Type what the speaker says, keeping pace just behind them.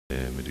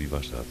met wie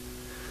was dat?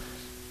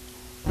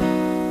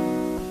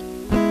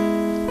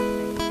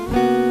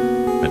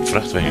 Met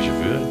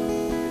vrachtwagenchauffeur.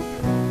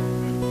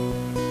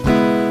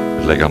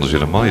 Het lijkt anders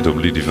helemaal niet op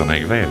een liedje van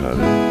Henk Wijngaard.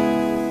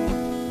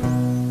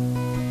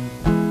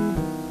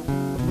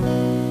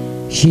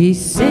 She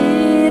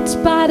sits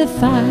by the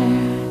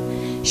fire.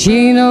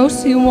 She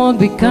knows he won't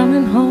be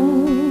coming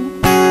home.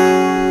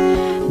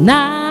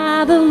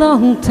 Not a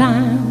long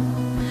time,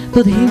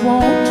 but he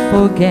won't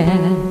forget.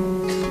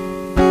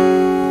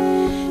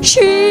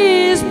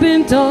 She's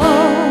been told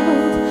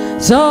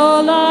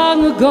so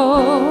long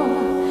ago,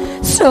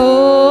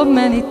 so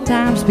many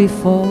times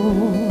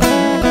before.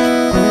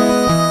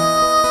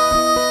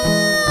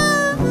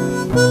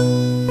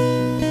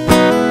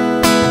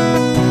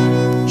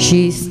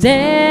 She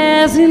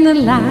stares in the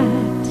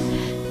light,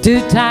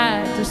 too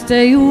tired to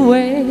stay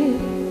awake.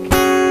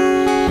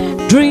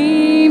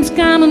 Dreams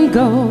come and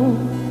go,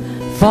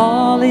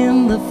 fall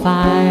in the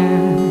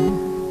fire.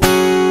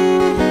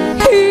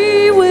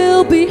 He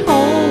will be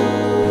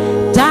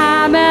home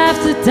time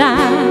after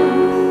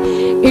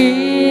time.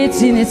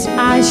 It's in his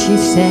eyes, she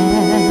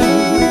says.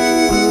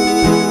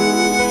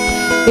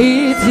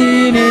 It's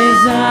in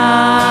his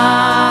eyes.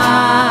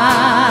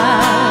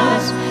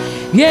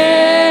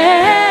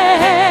 Yeah,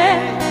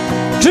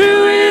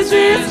 true is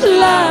his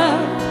love.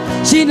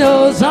 She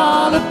knows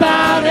all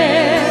about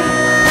it.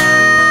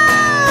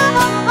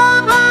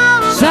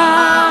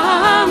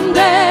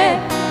 Someday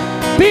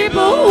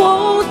people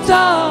won't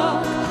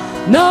talk.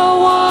 No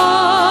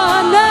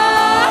one,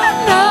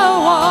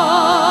 no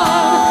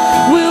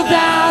one will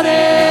doubt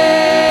it.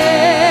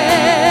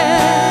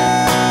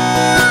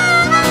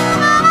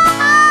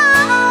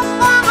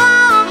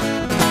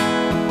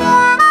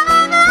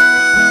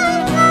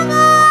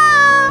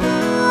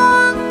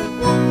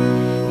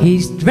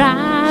 He's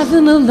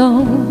driving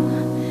alone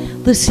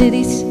the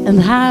cities and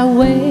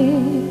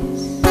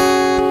highways.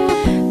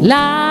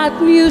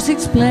 Loud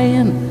music's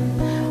playing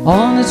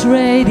on his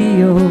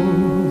radio.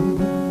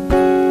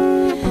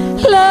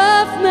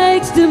 Love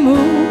makes the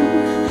moon,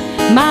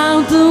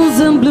 mountains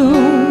in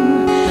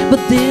bloom, but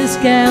this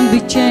can be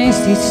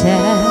changed, he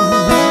said.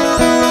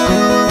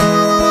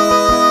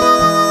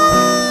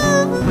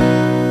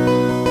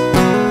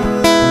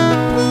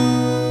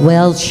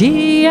 Well,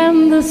 she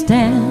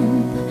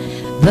understands,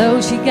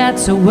 though she got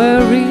so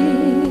worried.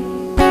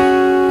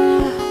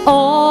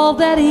 All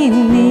that he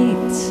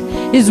needs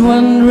is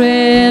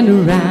wandering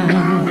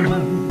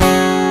around.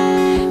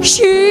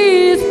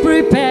 She's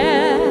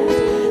prepared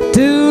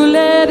to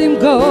let him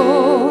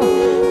go,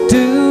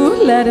 to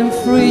let him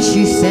free,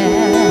 she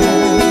said.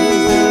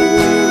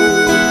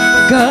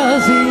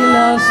 'Cause he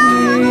loves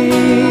me.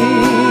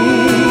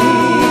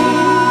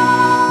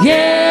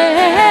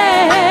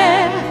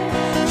 Yeah,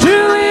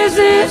 true is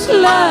his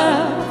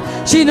love.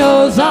 She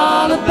knows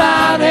all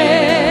about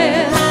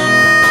it.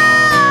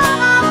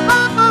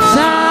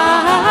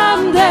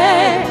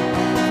 Someday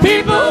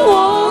people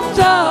won't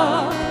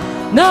talk.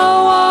 No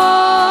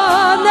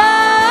one,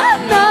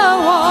 no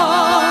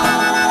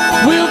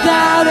one will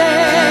doubt it.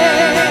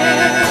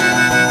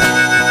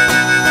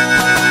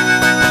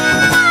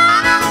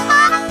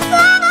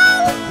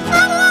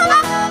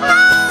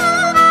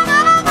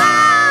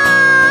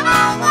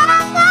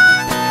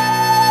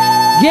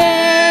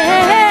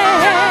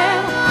 Yeah,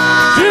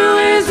 true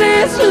is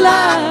his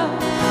love.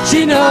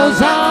 She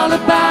knows all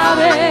about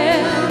it.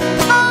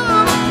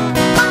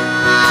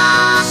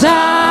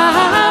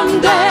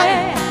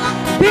 Someday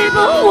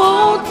people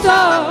won't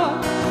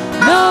talk.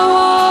 No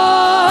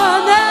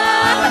one,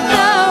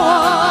 no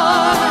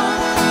one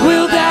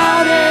will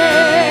doubt it.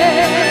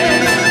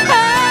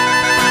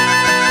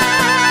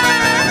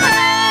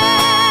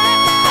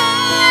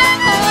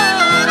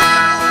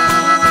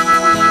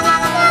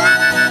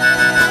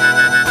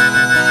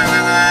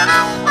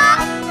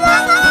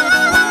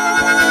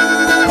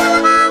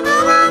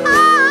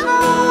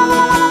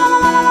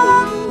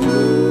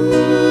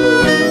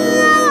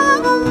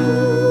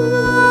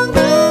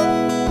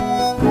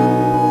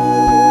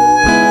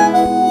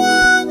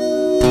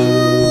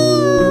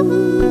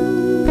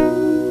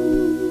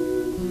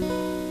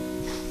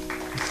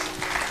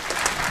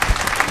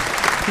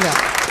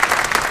 Ja.